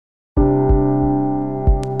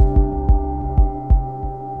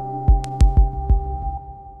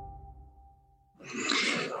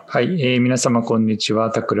はい、皆様こんにち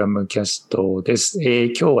は。タクラムキャストです。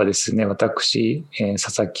今日はですね、私、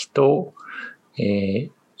佐々木と、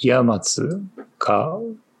岩松が、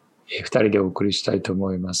2人でお送りしたいと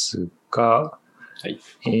思いますが、はい、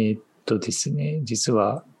ですね、実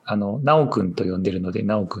はなおくんと呼んでるので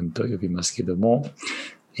なおくんと呼びますけども、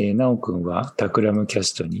なおくんはタクラムキャ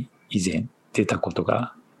ストに以前出たこと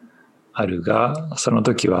があるが、その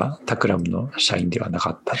時はタクラムの社員ではなか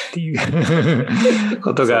ったっていう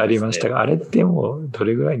ことがありましたが、ね、あれってもうど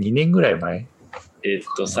れぐらい ?2 年ぐらい前？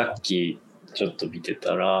さっきちょっと見て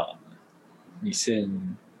たら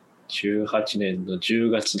2018年の10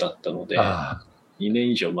月だったので2年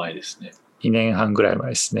以上前ですね。2年半ぐらい前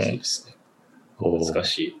ですね。そうですね。懐か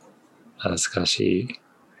しい。懐かしい。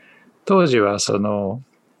当時はその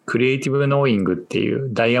クリエイティブノーイングってい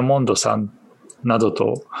うダイヤモンドさんなど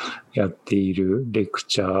とやっているレク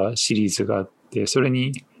チャーシリーズがあって、それ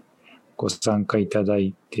にご参加いただ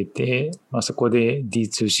いてて、そこで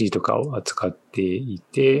D2C とかを扱ってい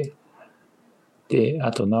て、で、あ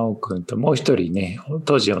と、なおくんともう一人ね、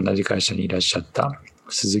当時同じ会社にいらっしゃった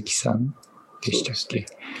鈴木さんでしたっけ、ね、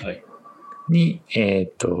はい、に、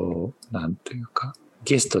なんというか、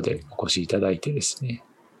ゲストでお越しいただいてですね、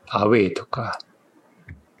アウェイとか、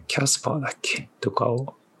キャスパーだっけとか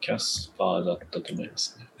を、キャスパーだったと思いま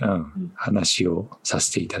すね。話をさ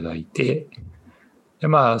せていただいて、で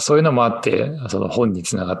そういうのもあって、その本に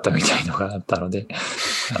つながったみたいのがあったので、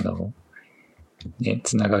ね、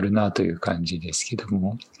つながるなという感じですけど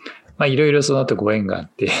も、いろいろその後ご縁があっ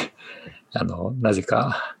て、なぜ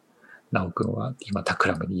か、なおくんは今タク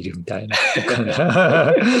ラムにいるみたいな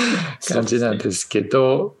感じなんですけ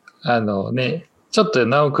ど、ちょっと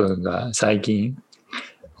なおくんが最近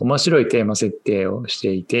面白いテーマ設定をし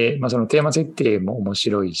ていて、そのテーマ設定も面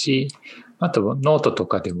白いし、あとノートと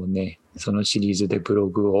かでもね、そのシリーズでブロ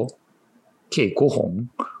グを計5本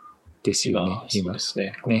ですよね。今です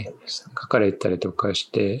ね。書かれたりとか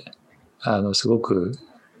して、すごく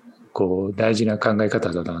こう大事な考え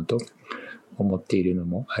方だなと思っているの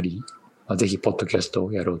もあり、ぜひポッドキャスト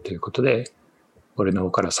をやろうということで、俺の方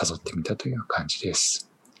から誘ってみたという感じです。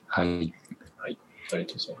はい。はい、ありが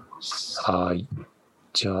とうございます。はい。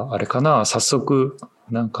じゃあ、あれかな、早速、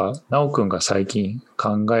なおくんが最近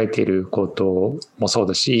考えていることもそう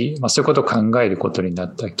だし、そういうことを考えることにな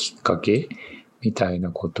ったきっかけみたい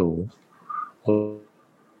なことを、よ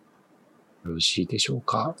ろしいでしょう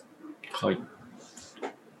か。はい。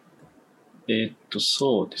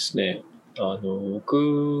そうですね。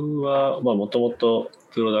僕は、もともと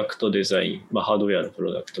プロダクトデザイン、ハードウェアのプ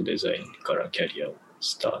ロダクトデザインからキャリアを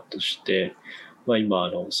スタートして、今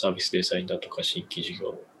サービスデザインだとか新規事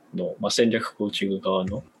業の、戦略コーチング側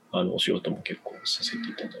のお仕事も結構させて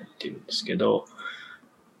いただいているんですけど、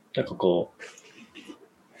なんかこ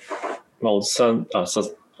う、おじさんで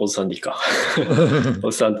いいかお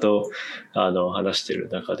じさんと話してる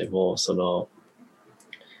中でも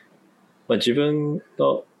自分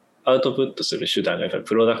のアウトプットする手段がやっぱり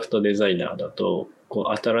プロダクトデザイナーだと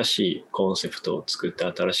新しいコンセプトを作って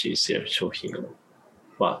新しい商品を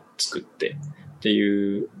作ってって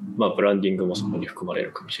いう、ブランディングもそこに含まれ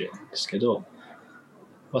るかもしれないんですけど、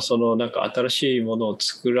なんか新しいものを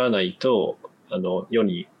作らないと世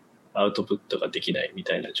にアウトプットができないみ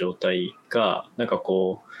たいな状態がなんか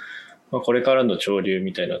これからの潮流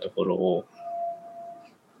みたいなところを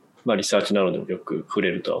リサーチなどでもよく触れ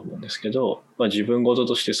るとは思うんですけど、自分事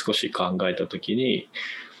として少し考えたときに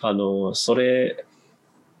それ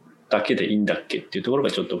だけでいいんだっけっていうところが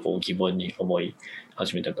ちょっと疑問に思い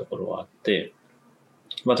始めたところはあって、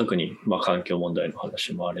特に環境問題の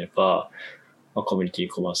話もあれば、コミュニティ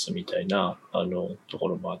コマースみたいなとこ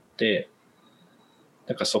ろもあって、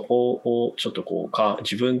なんかそこをちょっと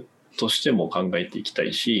自分としても考えていきた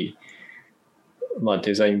いし、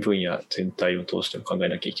デザイン分野全体を通しても考え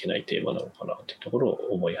なきゃいけないテーマなのかなというところを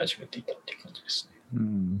思い始めていたっていう感じですね。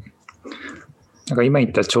なんか今言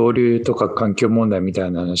った潮流とか環境問題みた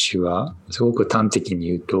いな話はすごく端的に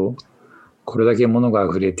言うと、これだけ物が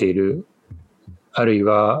溢れている、あるい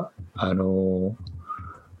はも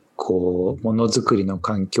のづくりの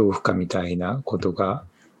環境負荷みたいなことが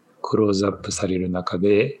クローズアップされる中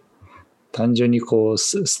で、単純に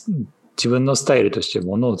自分のスタイルとして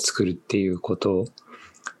物を作るっていうこと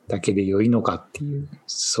だけで良いのかっていう、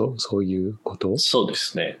そういうこと。そうで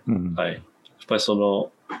すね。はい。やっぱり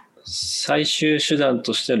最終手段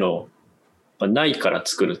としての、ないから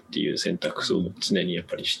作るっていう選択肢を常にやっ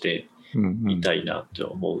ぱりしてみたいなと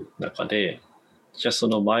思う中で、じゃあそ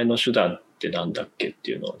の前の手段ってなんだっけっ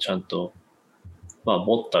ていうのをちゃんと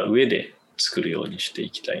持った上で作るようにして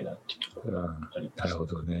いきたいなっていうところがあります。なるほ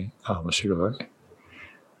どね。面白い。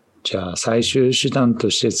じゃあ最終手段と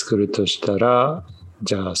して作るとしたら、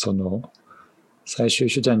じゃあその最終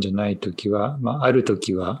手段じゃないときは、あると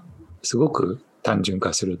きはすごく単純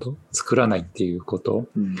化すると作らないっていうこと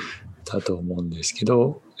だと思うんですけ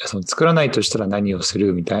ど、その作らないとしたら何をす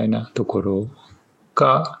るみたいなところ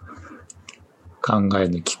が考え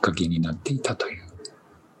のきっかけになっていたという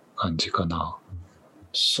感じかな。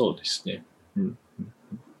そうですね。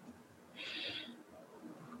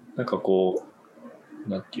なんかこう、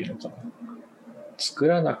なんていうのかな。作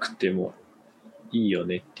らなくてもいいよ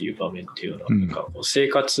ねっていう場面っていうのは、なんかこう生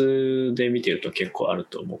活で見てると結構ある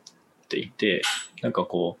と思っていて、なんか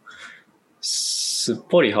こう、すっ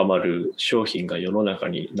ぽりはまる商品が世の中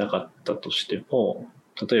になかったとしても、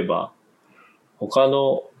例えば他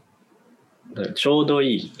のちょうど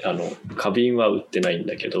いい花瓶は売ってないん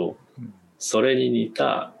だけど、それに似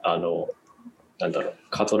た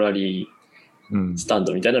カトラリースタン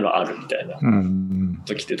ドみたいなのあるみたいな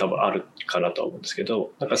時って多分あるかなとは思うんですけ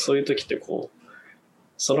ど、なんかそういう時ってこう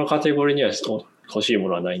そのカテゴリーには欲しいも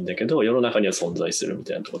のはないんだけど世の中には存在するみ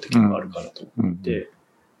たいなところって結構あるかなと思って、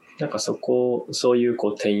なんかそういうこ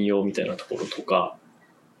う転用みたいなところとか、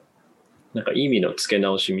なんか意味の付け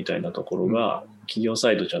直しみたいなところが企業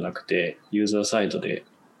サイドじゃなくてユーザーサイドで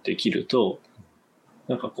できると、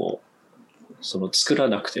なんかこうその作ら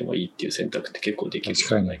なくてもいいっていう選択って結構できるんじ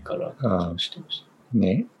ゃないかなと感じてました。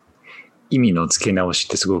ね、意味の付け直しっ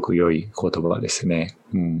てすごく良い言葉ですね。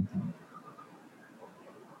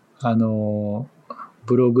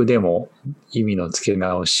ブログでも意味の付け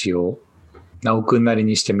直しを直くんなり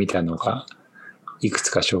にしてみたのがいく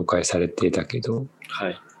つか紹介されていたけど、は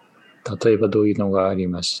い。例えばどういうのがあり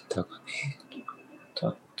ましたかね。例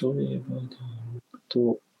えばで言う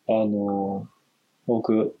と、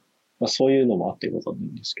僕、そういうのもあってことな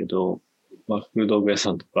んですけど、古道具屋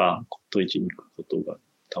さんとか骨董市に行くことが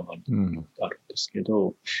たまにあるんですけ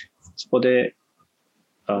ど、そこで、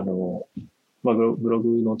ブロ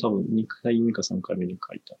グの多分2回目か3回目に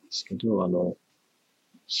書いたんですけど、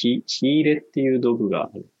火入れっていう道具が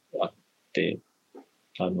あって、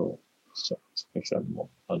佐々木さんも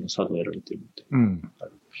茶道やられてるみたいなあ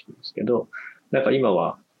るんですけど、なんか今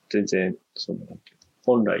は全然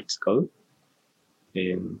本来使う、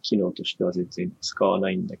機能としては全然使わ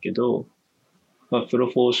ないんだけど、プロ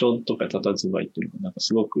ポーションとか佇まいっていうのがなんか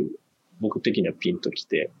すごく僕的にはピンとき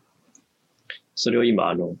て、それを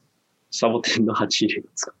今サボテンの鉢入れを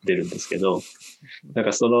使ってるんですけど、なん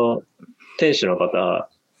かその店主の方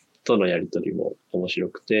とのやりとりも面白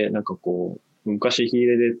くて、なんかこう昔火入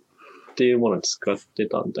れでっていうものを使って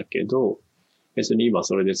たんだけど、別に今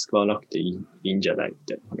それで使わなくていいんじゃないみ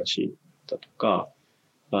たいな話だとか、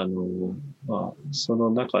その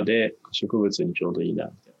中で植物にちょうどいいな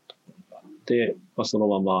みたいなところがあって、その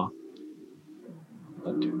まま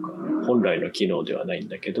なんていうか本来の機能ではないん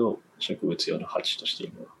だけど植物用の鉢として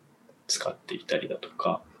今使っていたりだと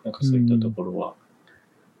か、なんかそういったところは、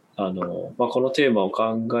このテーマを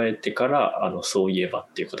考えてからそういえば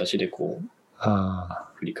っていう形でこう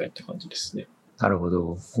振り返った感じですね。なるほ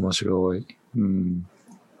ど、面白い。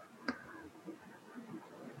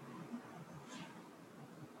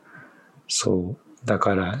そうだ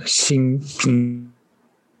から新品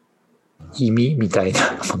意味みたいな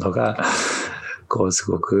ものがこうす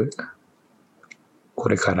ごくこ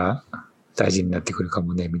れから大事になってくるか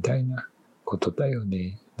もねみたいなことだよ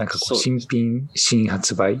ね。なんかこう新品、新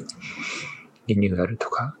発売、リニューアルと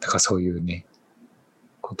か、なんかそういうね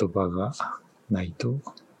言葉がないと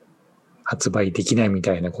発売できないみ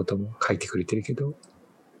たいなことも書いてくれてるけど、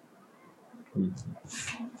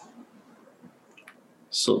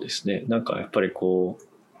そうですね。なんかやっぱりこう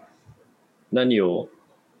何を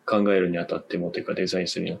考えるにあたってもというかデザイン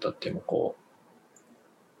するにあたってもこ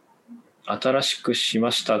う新しくし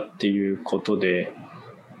ましたっていうことで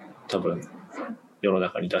多分世の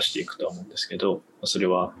中に出していくとは思うんですけど、それ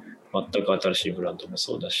は全く新しいブランドも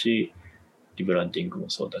そうだしリブランディングも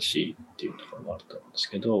そうだしっていうところもあると思うんです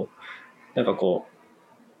けど、なんかこ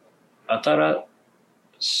う新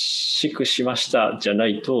しくしましたじゃな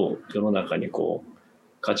いと世の中にこう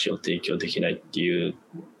価値を提供できないっていう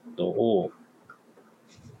のを、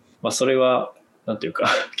それはなんていうか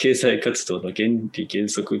経済活動の原理原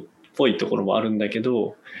則っぽいところもあるんだけ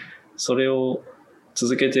ど、それを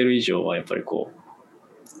続けてる以上はやっぱりこう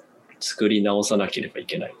作り直さなければい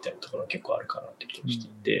けないみたいなところが結構あるかなって気がしてい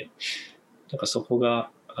て、なんかそこ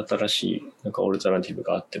が新しいなんかオルタナティブ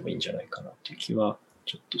があってもいいんじゃないかなっていう気は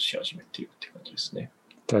ちょっとし始めているって感じですね。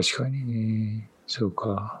確かにね、そう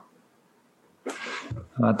か。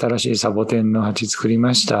新しいサボテンの鉢作り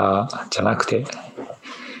ましたじゃなくて、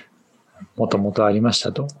もともとありまし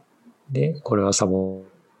たと。で、これはサボ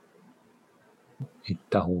いっ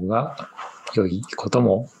た方が良いこと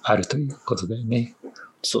もあるということだよね。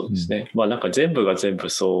そうですね。まあなんか全部が全部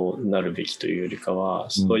そうなるべきというよりかは、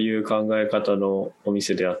そういう考え方のお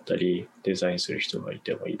店であったり、デザインする人がい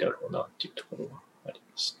てもいいだろうなっていうところはあり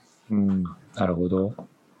ます。なるほど。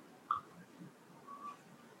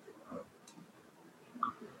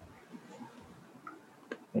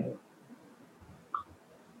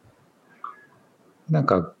なん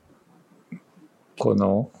かこ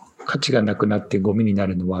の価値がなくなってゴミにな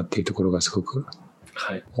るのはっていうところがすごく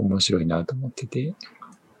面白いなと思ってて、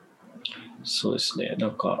そうですね。な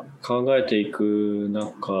んか考えていく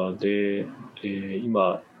中で、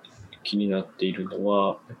今気になっているの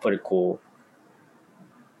はやっぱりこ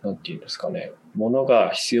うなんていうんですかね、物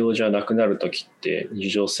が必要じゃなくなる時って日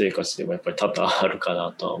常生活でもやっぱり多々あるか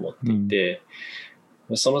なとは思っていて、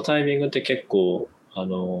そのタイミングって結構なん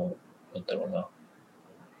だろうな、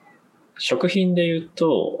食品で言う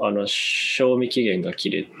と賞味期限が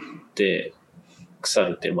切れて腐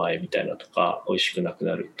る手前みたいなとか美味しくなく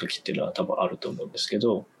なる時っていうのは多分あると思うんですけ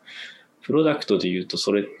ど、プロダクトで言うと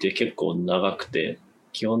それって結構長くて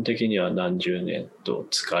基本的には何十年と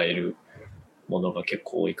使えるものが結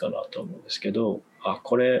構多いかなと思うんですけど、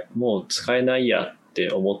これもう使えないやっ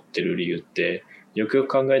て思ってる理由ってよくよく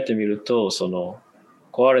考えてみると、その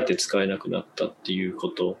壊れて使えなくなったっていうこ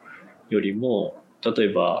とよりも、例え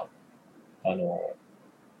ば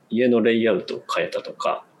家のレイアウトを変えたと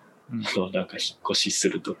か、なんか引っ越しす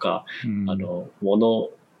るとか、物の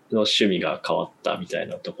趣味が変わったみたい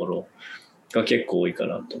なところが結構多いか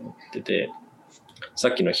なと思ってて、さ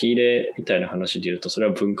っきの火入れみたいな話で言うと、それ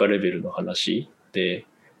は文化レベルの話で、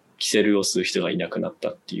キセルを吸う人がいなくなった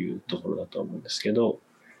っていうところだと思うんですけど、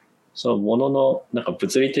その物のなんか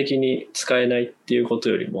物理的に使えないっていうこと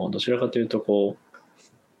よりも、どちらかというとこう、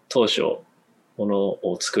当初物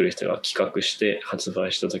を作る人が企画して発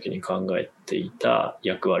売した時に考えていた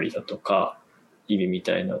役割だとか意味み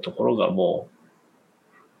たいなところがもう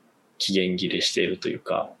期限切れしているという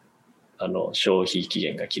か、消費期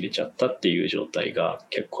限が切れちゃったっていう状態が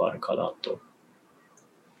結構あるかなと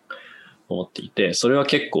思っていて、それは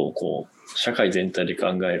結構こう社会全体で考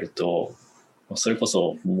えるとそれこ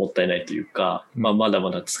そもったいないというか、まだ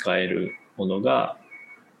まだ使えるものが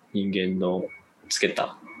人間のつけ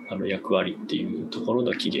た役割っていうところ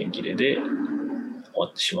の期限切れで終わ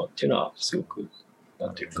ってしまうっていうのはすごく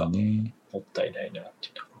なんていうか、もったいないなって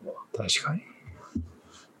いうところは確かにで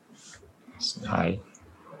すね。はい。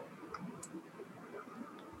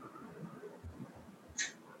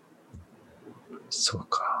そう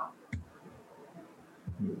か。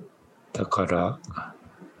だから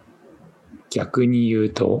逆に言う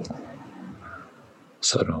と、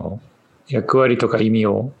その役割とか意味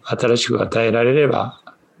を新しく与えられれば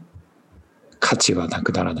価値はな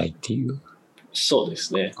くならないっていうそうで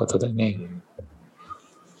すね。ことだね。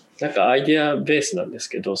なんかアイデアベースなんです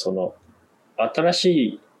けど、その新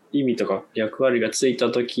しい意味とか役割がつい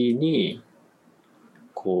た時に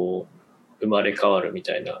こう生まれ変わるみ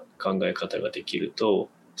たいな考え方ができると、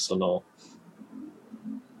その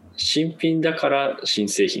新品だから新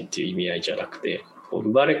製品っていう意味合いじゃなくて、生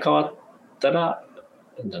まれ変わったら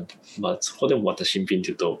そこでもまた新品っ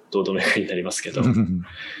ていうとどうでもいいかになりますけど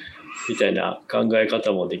みたいな考え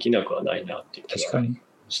方もできなくはないなっていう気が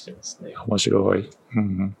してますね。面白い。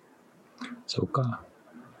そうか。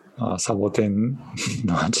サボテン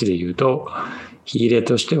の鉢で言うと、火入れ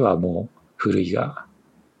としてはもう古いが、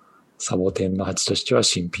サボテンの鉢としては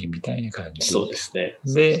新品みたいな感じ。そうですね。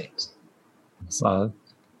で、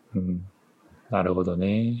なるほど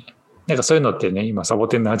ね。なんかそういうのってね、今サボ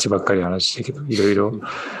テンの鉢ばっかり話したけど、いろいろ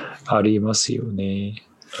ありますよね。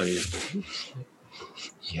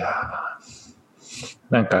いや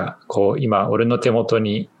なんかこう今俺の手元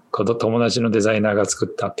に友達のデザイナーが作っ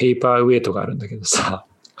たペーパーウェイトがあるんだけどさ、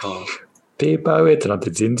ペーパーウェイトなんて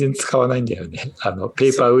全然使わないんだよね。ペ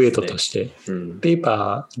ーパーウェイトとして、ペー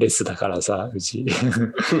パーレスだからさ、うち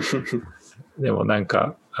でもなん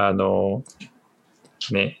か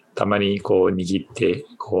ね、たまにこう握って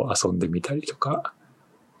こう遊んでみたりとか、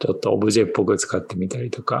ちょっとオブジェっぽく使ってみたり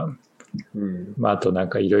とか、あとなん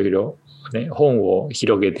かいろいろね、本を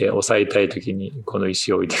広げて押さえたいときにこの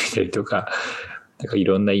石を置いてみたりとか、なんかい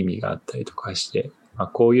ろんな意味があったりとかして、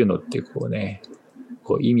こういうのってこうね、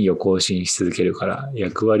こう意味を更新し続けるから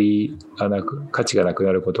役割がなく価値がなく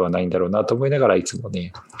なることはないんだろうなと思いながらいつも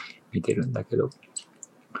ね見てるんだけど、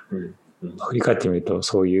振り返ってみると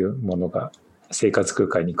そういうものが生活空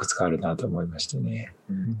間にいくつかあるなと思いましたね。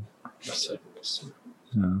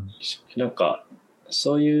なんか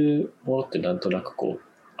そういうものってなんとなくこ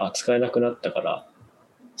う使えなくなったから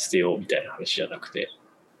捨てようみたいな話じゃなくて、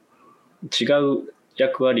違う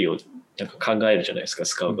役割をなんか考えるじゃないですか、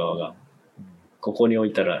使う側が。ここに置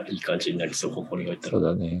いたらいい感じになりそう、ここに置いたら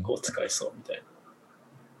こう使えそうみたいな。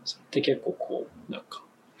それって結構こう、なんか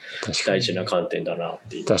大事な観点だなっ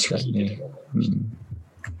ていう。確かにね。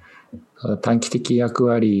短期的役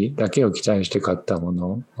割だけを期待して買ったも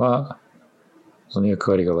のは、その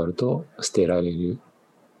役割が終わると捨てられる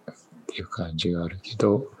っていう感じがあるけ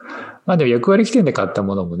ど、まあでも役割起点で買った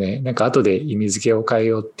ものもね、なんか後で意味付けを変え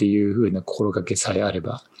ようっていう風な心がけさえあれ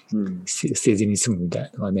ば、捨てずに済むみたい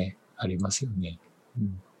なのはね、ありますよね。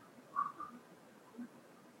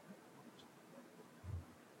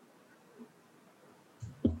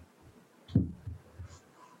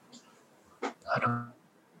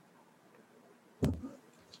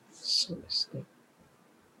そうですね。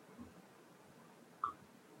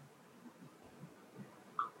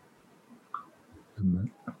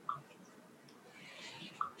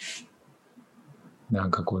な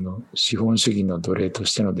んかこの資本主義の奴隷と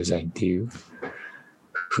してのデザインっていう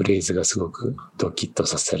フレーズがすごくドキッと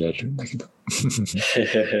させられるんだけど。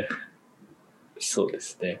そうで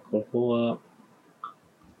すね。ここは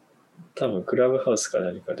多分クラブハウスか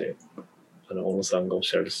何かで小野さんがおっ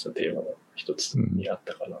しゃられてたテーマの一つにあっ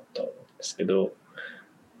たかなと思うんですけど、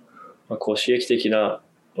まあ、こう刺激的な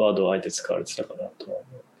ワードをあえて使われてたかなとは思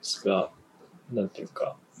うんですが、なんていう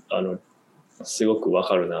かすごくわ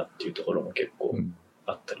かるなっていうところも結構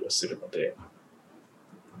あったりはするので。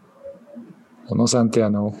小野さんって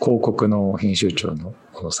広告の編集長の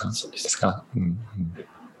小野さんですか？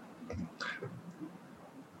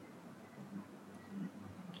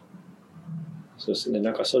そうですね。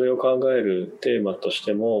なんかそれを考えるテーマとし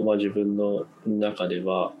ても、まあ、自分の中で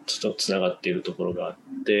はちょっとつながっているところがあっ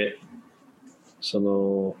て、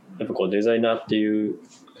やっぱこうデザイナーっていう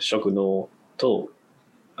職能と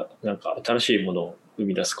なんか新しいものを生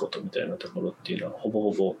み出すことみたいなところっていうのはほ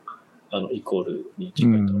ぼほぼイコールに近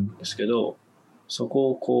いと思うんですけど、そこ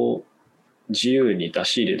をこう自由に出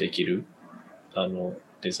し入れできる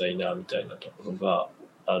デザイナーみたいなところが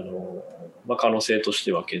まあ、可能性とし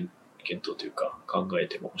ては検討というか考え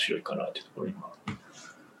ても面白いかなというところに今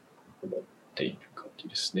思っている感じ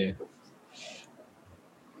ですね。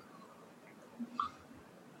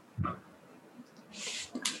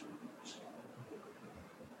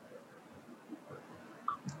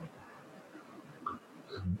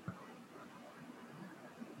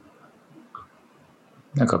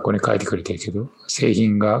なんかこれ書いてくれてるけど、製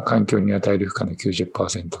品が環境に与える負荷の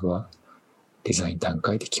 90% はデザイン段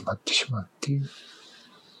階で決まってしまうっていう。こ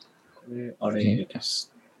れあれで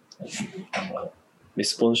す。レ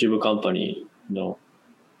スポンシブカンパニーの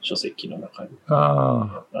書籍の中に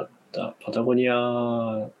あったパタゴニ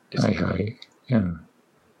アですね。はいはい。フ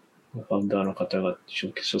ァウンダーの方が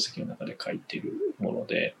書籍の中で書いているもの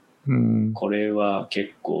で、これは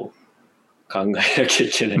結構考えなきゃい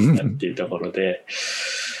けないなっていうところで、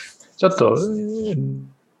ちょっと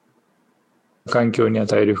環境に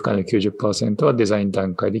与える負荷の 90% はデザイン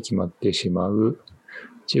段階で決まってしまう。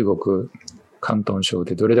中国広東省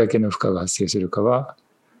でどれだけの負荷が発生するかは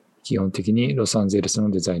基本的にロサンゼルスの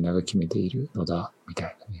デザイナーが決めているのだみた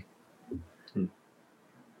いなね。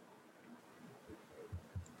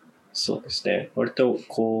そうですね。割と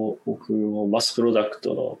こう僕もマスプロダク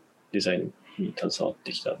トのデザインに携わっ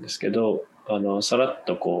てきたんですけど、さらっ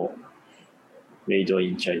とこうメイド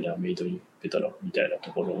インチャイナ、メイドインベトナムみたいな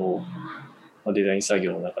ところをデザイン作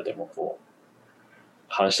業の中でもこう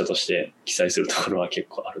反射として記載するところは結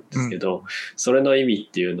構あるんですけど、それの意味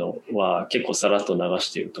っていうのは結構さらっと流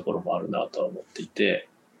しているところもあるなとは思っていて、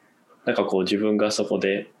なんかこう自分がそこ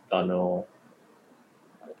で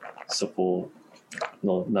そこ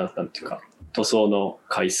のなんていうか塗装の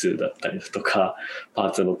回数だったりとかパ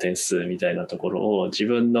ーツの点数みたいなところを自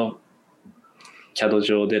分のCAD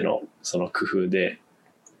上でのその工夫で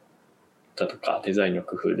だとかデザインの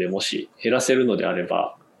工夫でもし減らせるのであれ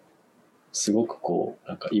ばすごくこう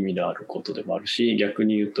なんか意味のあることでもあるし、逆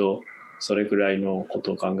に言うとそれぐらいのこ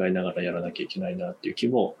とを考えながらやらなきゃいけないなっていう気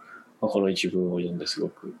も、この一文を読んですご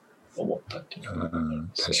く思ったっていうのが、確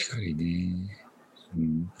かにね。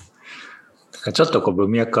ちょっとこう文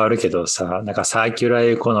脈変わるけどさ、なんかサーキュラ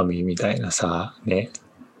ーエコノミーみたいなさ、ね、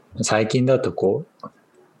最近だとこう、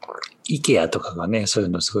IKEA とかがね、そういう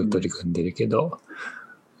のすごい取り組んでるけど、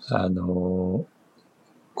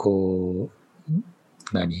こう、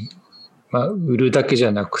まあ、売るだけじ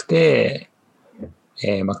ゃなくて、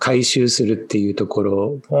まあ、回収するっていうとこ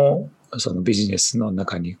ろも、そのビジネスの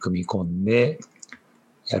中に組み込んで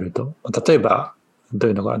やると。例えば、ど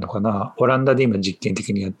ういうのがあるのかな。オランダで今実験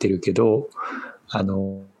的にやってるけど、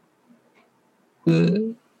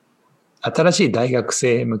新しい大学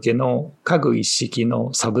生向けの家具一式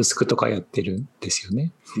のサブスクとかやってるんですよ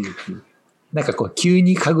ね。なんかこう急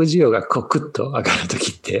に家具需要がこうクッと上がる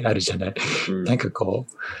時ってあるじゃない。なんかこ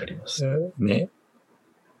う、ね、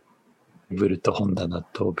テーブルと本棚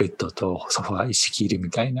とベッドとソファー一式いるみ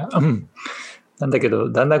たいな。なんだけ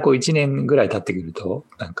ど、だんだんこう1年ぐらい経ってくると、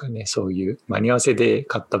なんかね、そういう間に合わせで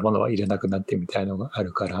買ったものはいらなくなってみたいなのがあ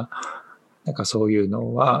るから、なんかそういう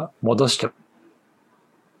のは戻して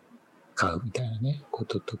買うみたいなね、こ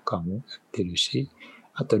ととかもやってるし、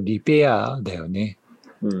あとリペアだよね。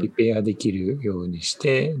リペアできるようにし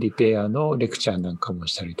て、リペアのレクチャーなんかも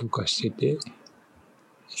したりとかしてて、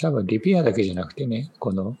多分リペアだけじゃなくてね、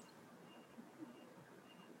この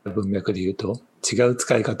文脈で言うと違う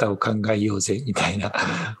使い方を考えようぜみたいな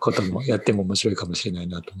こともやっても面白いかもしれない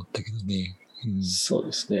なと思ったけどね。そう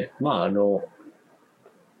ですね。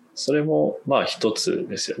それも一つ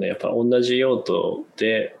ですよね。やっぱ同じ用途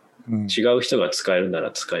で違う人が使えるな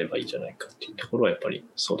ら使えばいいじゃないかっていうところはやっぱり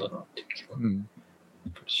そうだなっていう気がや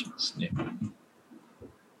っぱりしますね。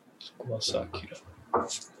そこはサーキュラー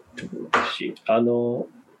ところだし、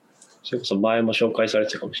それこそ前も紹介され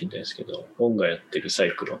てたかもしれないですけど、本がやってるサ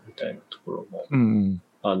イクロンみたいなところ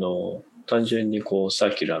も、単純にこうサ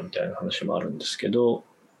ーキュラーみたいな話もあるんですけど、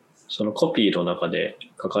そのコピーの中で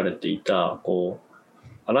書かれていた、こう、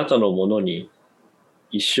あなたのものに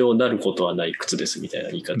一生なることはない靴ですみたいな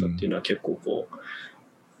言い方っていうのは結構こう、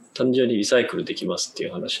単純にリサイクルできますってい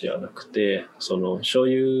う話ではなくて、その所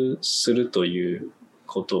有するという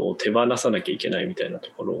ことを手放さなきゃいけないみたいなと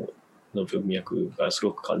ころの文脈がす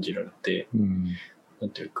ごく感じられて、なん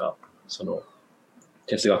ていうか、その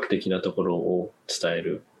哲学的なところを伝え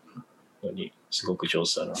るのにすごく上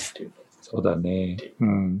手だなっていう。そうだね。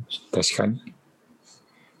確かに。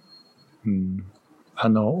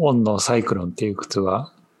オンのサイクロンっていう靴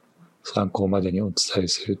は参考までにお伝え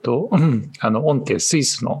すると、オンってスイ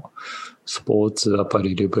スのスポーツアパ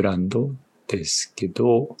レルブランドですけ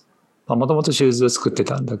ど、もともとシューズを作って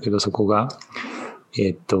たんだけど、そこが、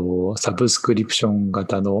サブスクリプション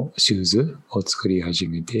型のシューズを作り始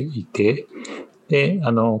めていて、で、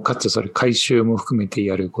かつそれ回収も含めて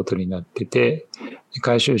やることになってて、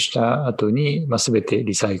回収した後に、全て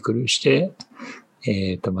リサイクルして、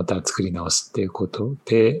また作り直すっていうこと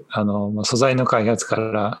で、素材の開発か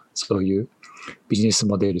らそういうビジネス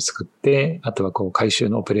モデル作って、あとはこう回収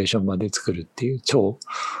のオペレーションまで作るっていう超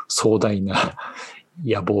壮大な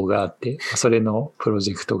野望があって、それのプロ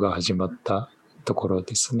ジェクトが始まったところ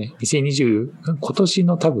ですね。2020、今年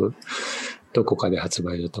の多分どこかで発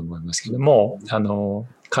売だと思いますけども、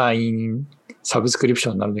会員、サブスクリプシ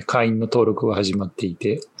ョンなので会員の登録は始まってい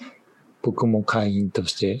て、僕も会員と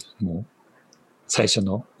してもう最初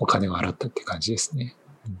のお金を払ったって感じですね。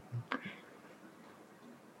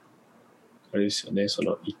あれですよね、そ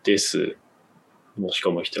の一定数申し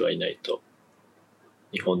込む人がいないと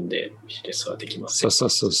日本でビジネスはできません、ね。そう。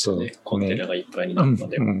コンテナがいっぱいになるま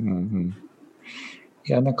でも。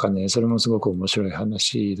いや、なんかね、それもすごく面白い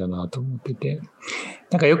話だなと思ってて。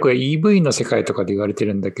なんかよく EV の世界とかで言われて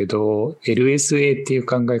るんだけど、LSA っていう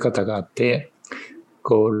考え方があって、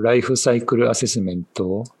こう、ライフサイクルアセスメン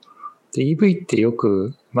ト。で EV ってよ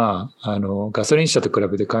く、ガソリン車と比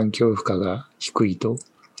べて環境負荷が低いと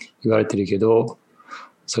言われてるけど、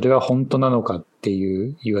それは本当なのかってい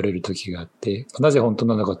う言われる時があって、なぜ本当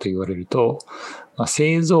なのかと言われると、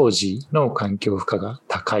製造時の環境負荷が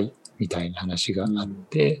高いみたいな話があっ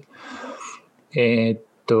て、実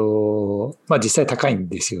際高いん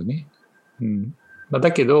ですよね。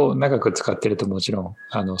だけど、長く使ってるともちろん、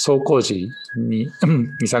走行時に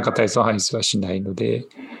二酸化炭素排出はしないので、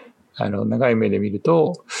長い目で見る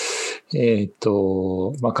と、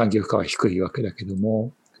環境負荷は低いわけだけど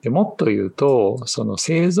も、でもっと言うと、その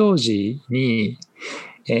製造時に、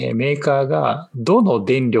メーカーがどの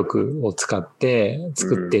電力を使って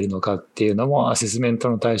作っているのかっていうのもアセスメント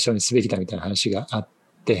の対象にすべきだみたいな話があっ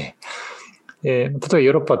て、例えば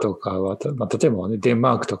ヨーロッパとかは、例えばね、デン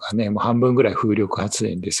マークとかね、もう半分ぐらい風力発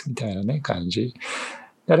電ですみたいなね、感じ。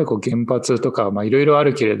やはりこう原発とか、いろいろあ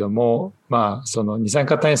るけれども、その二酸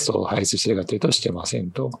化炭素を排出してるかというとしてませ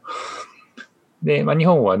んと。で、日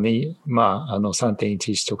本はね、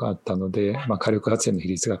3.11 とかあったので、火力発電の比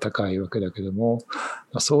率が高いわけだけども、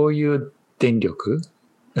そういう電力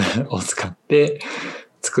を使って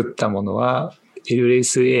作ったものは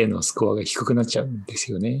LSA のスコアが低くなっちゃうんで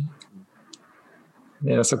すよね。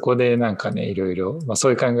で、そこでなんかね、いろいろ、そ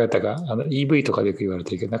ういう考え方が、EV とかでよく言われ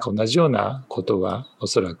てるけど、なんか同じようなことがお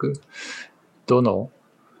そらく、どの、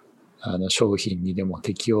商品にでも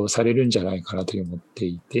適用されるんじゃないかなと思って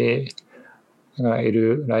いて、ライ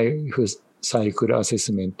フサイクルアセ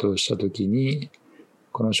スメントをしたときに、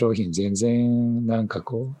この商品全然なんか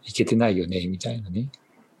こう、いけてないよね、みたいなね、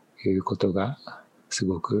いうことが、す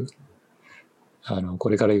ごく、こ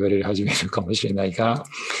れから言われ始めるかもしれないが、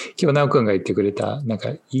今日、なおくんが言ってくれた、なん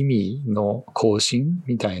か意味の更新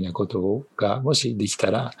みたいなことが、もしでき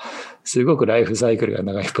たら、すごくライフサイクルが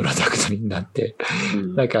長いプロダクトになって、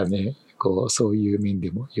なんかね、こう、そういう面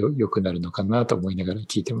でも良くなるのかなと思いながら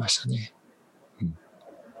聞いてましたね。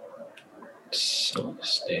そうで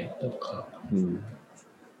すね。な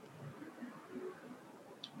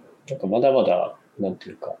んかまだまだ、なんて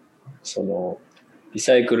いうか、リ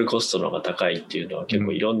サイクルコストの方が高いっていうのは結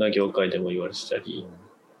構いろんな業界でも言われてたり、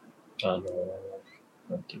なん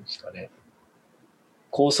ていうんですかね。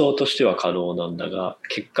構想としては可能なんだが、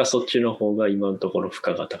結果そっちの方が今のところ負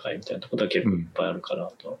荷が高いみたいなことは結構いっぱいあるか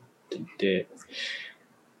なと思っていて、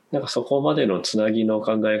なんかそこまでのつなぎの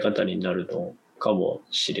考え方になるのかも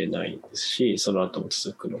しれないですし、その後も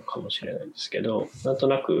続くのかもしれないんですけど、なんと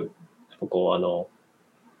なく、こう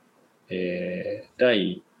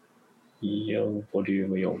第4ボリュー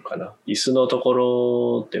ム4かな。椅子のとこ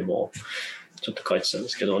ろでもちょっと書いてたんで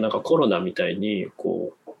すけど、なんかコロナみたいに、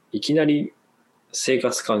こう、いきなり生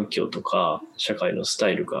活環境とか社会のスタ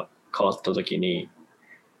イルが変わった時に、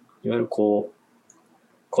いわゆるこ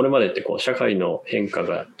れまでってこう社会の変化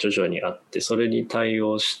が徐々にあって、それに対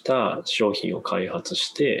応した商品を開発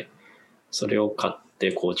して、それを買っ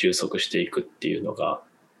てこう充足していくっていうのが、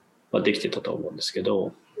できてたと思うんですけ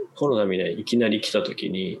ど、コロナみたいにいきなり来た時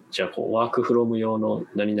に、じゃあこうワークフロム用の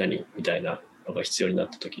何々みたいなのが必要になっ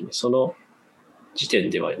た時に、その時点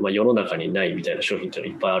では世の中にないみたいな商品っていう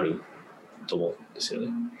のはいっぱいあると思うんですよね。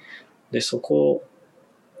で、そこ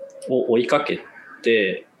を追いかけ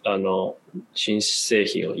て、新製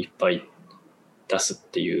品をいっぱい出すっ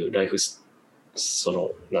ていうライフ、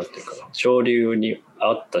なんていうかな、潮流に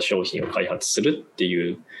合った商品を開発するって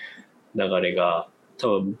いう流れが、多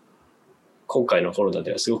分、今回のコロナ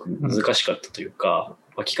ではすごく難しかったというか、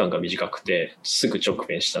期間が短くて、すぐ直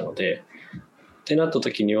面したので、ってなった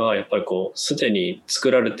時には、やっぱりこう、すでに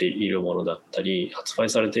作られているものだったり、発売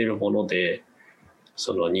されているもので、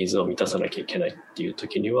そのニーズを満たさなきゃいけないっていう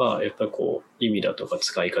時には、やっぱりこう、意味だとか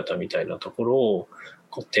使い方みたいなところを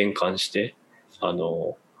こう転換して、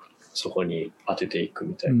そこに当てていく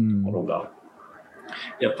みたいなところが、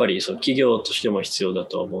やっぱりその企業としても必要だ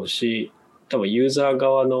と思うし、多分ユーザー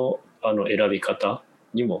側の選び方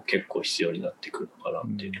にも結構必要になってくるのかな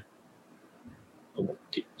っていう思っ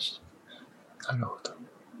ていました。なるほど。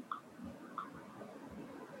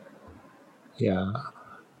いや、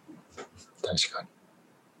確かに。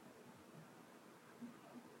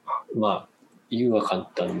言うは簡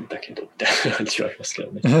単だけどみたいな感じはありますけ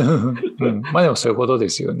どね。でもそういうことで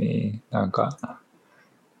すよね。なんか、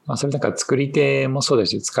それなんか作り手もそうだ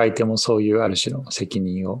し、使い手もそういうある種の責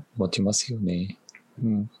任を持ちますよね。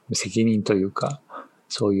責任というか、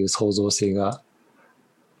そういう創造性が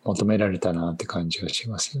求められたなって感じはし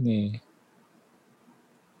ますよね。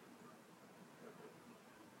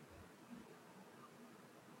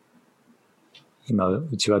今、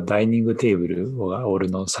うちはダイニングテーブルが俺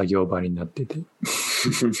の作業場になってて。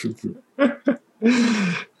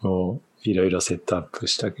もう、いろいろセットアップ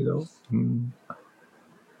したけど。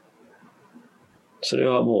それ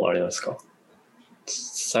はもうあれなんですか？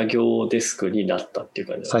作業デスクになったっていう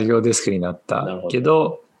感じですか？作業デスクになったけ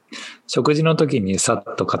ど、食事の時にさ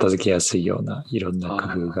っと片付けやすいようないろんな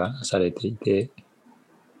工夫がされていて、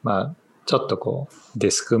ちょっとこう、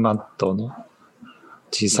デスクマットの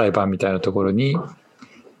小さい版みたいなところに、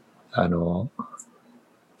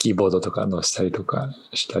キーボードとか載せたりとか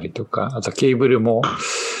したりとか、あとケーブルも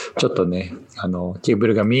ちょっとね、ケーブ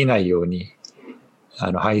ルが見えないように、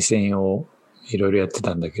配線をいろいろやって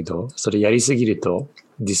たんだけど、それやりすぎると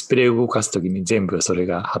ディスプレイを動かすときに全部それ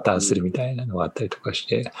が破綻するみたいなのがあったりとかし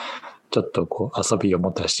て、ちょっとこう遊びを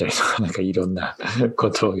持たしたりとか、なんかいろんなこ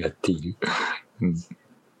とをやっている。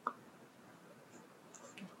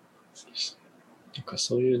なんか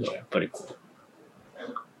そういうのはやっぱりこう、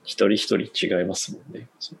一人一人違いますもんね。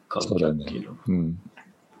そうだね。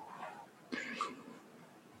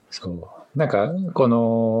そう。なんか、こ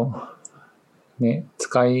の、ね、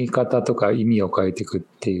使い方とか意味を変えていくっ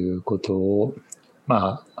ていうことを、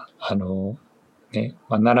ナ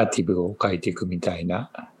ラティブを変えていくみたい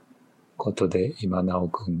なことで、今、なお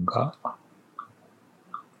くんが、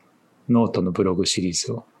ノートのブログシリー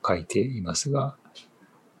ズを書いていますが、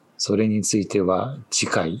それについては次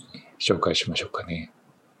回紹介しましょうかね。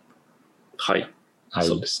はい。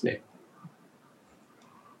そうですね。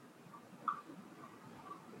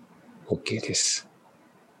OK です。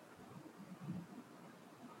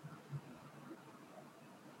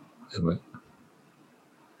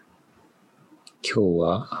今日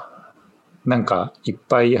はなんかいっ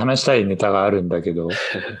ぱい話したいネタがあるんだけど、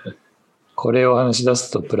これを話し出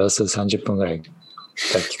すとプラス30分ぐらい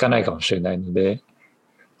聞かないかもしれないので、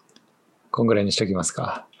こんぐらいにしときます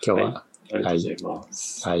か、今日は。はい、ありがとうございま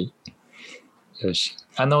す。はい。はい、よし。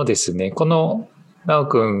ですね、このなお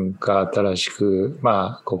くんが新しく、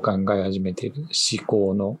こう考え始めている思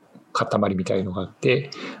考の塊みたいのがあって、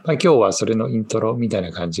今日はそれのイントロみたい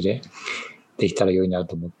な感じでできたら良いな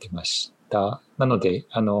と思ってました。なので、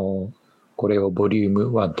これをボリューム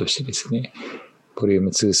1としてですね、ボリュー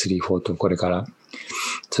ム2、3、4とこれから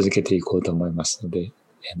続けていこうと思いますので、引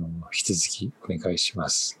き続きお願いしま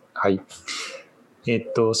す。はい。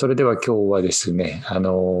それでは今日はですね、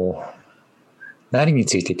何に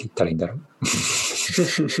ついてって言ったらいいんだろう。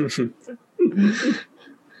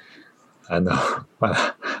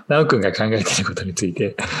なおくんが考えていることについ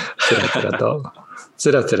て、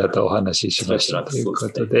つらつらとお話ししましたというこ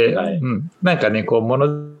とで、なんかね、こう、も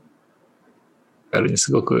の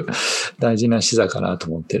すごく大事な視座かなと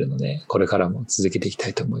思っているので、これからも続けていきた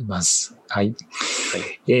いと思います。はい。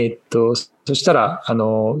そしたら、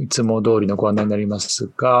いつも通りのご案内になりま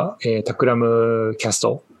すが、タクラムキャス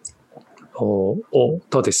ト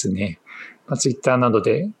とですね、ツイッターなど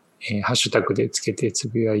で、ハッシュタグでつけてつ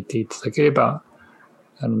ぶやいていただければ、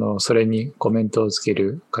それにコメントをつけ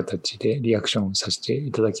る形でリアクションをさせて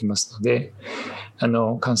いただきますので、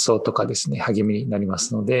感想とかですね、励みになりま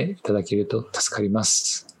すので、いただけると助かりま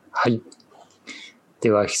す。はい。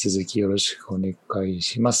では、引き続きよろしくお願い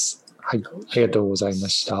します。はい。ありがとうございま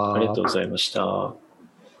した。ありがとうございました。